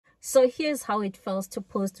So here's how it feels to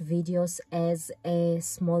post videos as a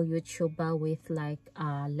small YouTuber with like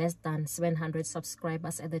less than 700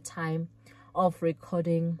 subscribers at the time of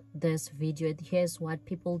recording this video. Here's what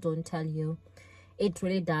people don't tell you. It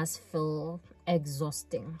really does feel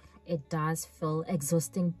exhausting. It does feel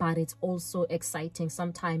exhausting, but it's also exciting.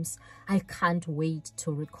 Sometimes I can't wait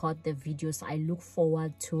to record the videos. I look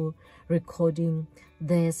forward to recording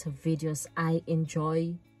these videos. I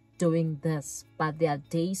enjoy doing this, but there are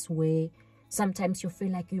days where sometimes you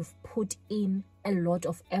feel like you've put in a lot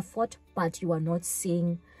of effort, but you are not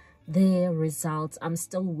seeing the results. I'm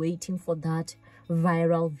still waiting for that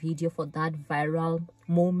viral video, for that viral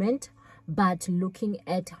moment. But looking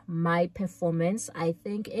at my performance, I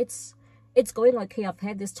think it's going okay. I've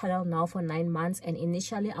had this channel now for 9 months, and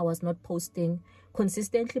initially I was not posting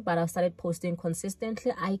consistently, but I've started posting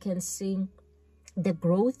consistently. I can see the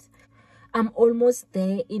growth. I'm almost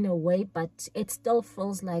there in a way, but it still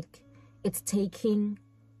feels like it's taking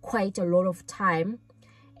quite a lot of time.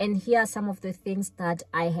 And here are some of the things that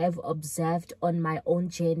I have observed on my own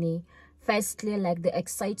journey. Firstly, like the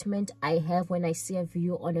excitement I have when I see a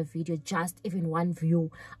view on a video, just even one view.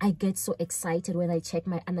 I get so excited when I check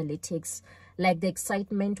my analytics. Like the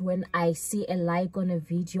excitement when I see a like on a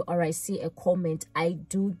video or I see a comment, I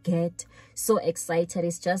do get so excited.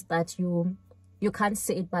 It's just that you can't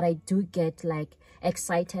see it, but I do get like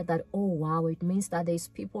excited that, oh wow, it means that there's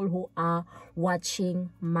people who are watching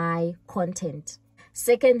my content.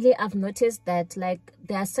 Secondly, I've noticed that like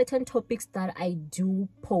there are certain topics that I do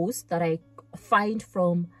post that I find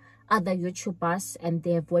from other YouTubers and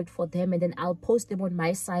they have worked for them, and then I'll post them on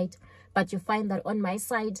my site. But you find that on my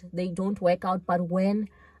site they don't work out, but when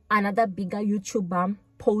another bigger YouTuber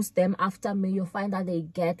post them after me, you find that they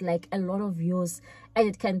get like a lot of views, and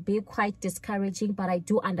it can be quite discouraging. But I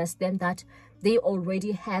do understand that they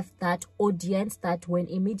already have that audience that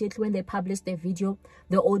immediately when they publish the video,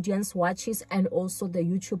 the audience watches, and also the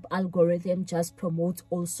YouTube algorithm just promotes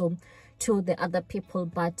also to the other people.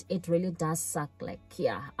 But it really does suck. Like,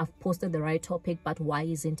 yeah, I've posted the right topic, but why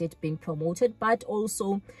isn't it being promoted? But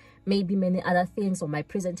also maybe many other things, or my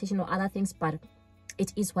presentation or other things, but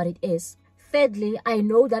it is what it is. Thirdly, I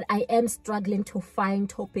know that I am struggling to find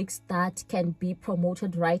topics that can be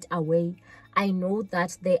promoted right away. I know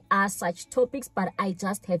that there are such topics, but I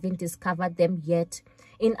just haven't discovered them yet.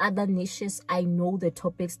 In other niches, I know the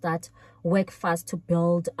topics that work fast to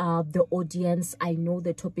build the audience. I know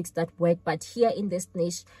the topics that work, but here in this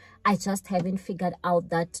niche, I just haven't figured out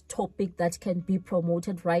that topic that can be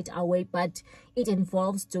promoted right away. But it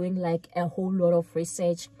involves doing like a whole lot of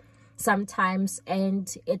research sometimes,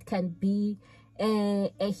 and it can be a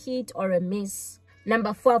hit or a miss.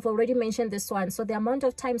 Number 4, I've already mentioned this one. So the amount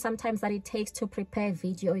of time sometimes that it takes to prepare a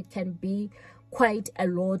video, it can be quite a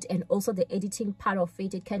lot, and also the editing part of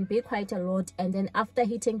it can be quite a lot. And then after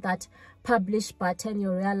hitting that publish button,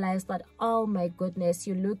 you realize that, oh my goodness,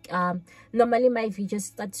 you look normally my videos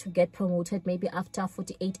start to get promoted maybe after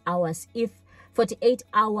 48 hours. If 48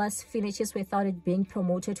 hours finishes without it being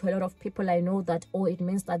promoted to a lot of people, I know that, oh, it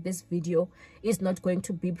means that this video is not going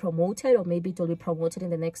to be promoted, or maybe it will be promoted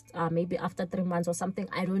in the next maybe after 3 months or something.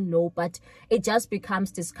 I don't know, but it just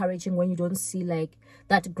becomes discouraging when you don't see like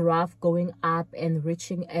that graph going up and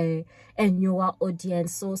reaching a newer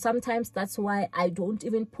audience. So sometimes that's why I don't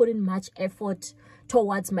even put in much effort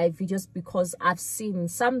towards my videos, because I've seen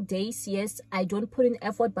some days, yes, I don't put in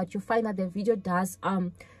effort, but you find that the video does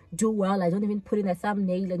do well. I don't even put in a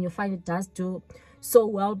thumbnail, and you find it does do so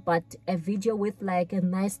well. But a video with like a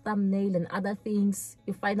nice thumbnail and other things,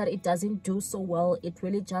 you find that it doesn't do so well. It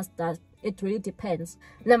really just does. It really depends.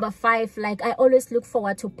 Number 5, like I always look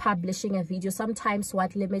forward to publishing a video. Sometimes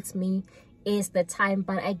what limits me is the time,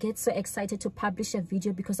 but I get so excited to publish a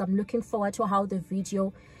video because I'm looking forward to how the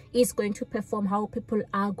video is going to perform, how people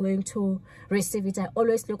are going to receive it. I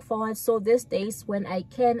always look forward. So these days when I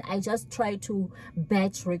can, I just try to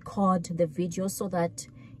batch record the video, so that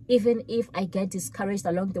even if I get discouraged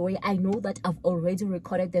along the way, I know that I've already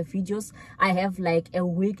recorded the videos. I have like a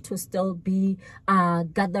week to still be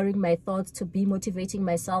gathering my thoughts, to be motivating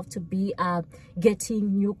myself, to be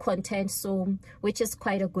getting new content. So which is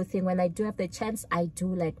quite a good thing. When I do have the chance, I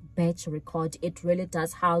do like batch record. It really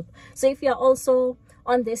does help. So if you're also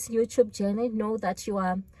on this YouTube journey, know that you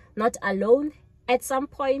are not alone. At some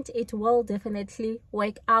point it will definitely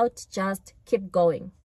work out. Just keep going.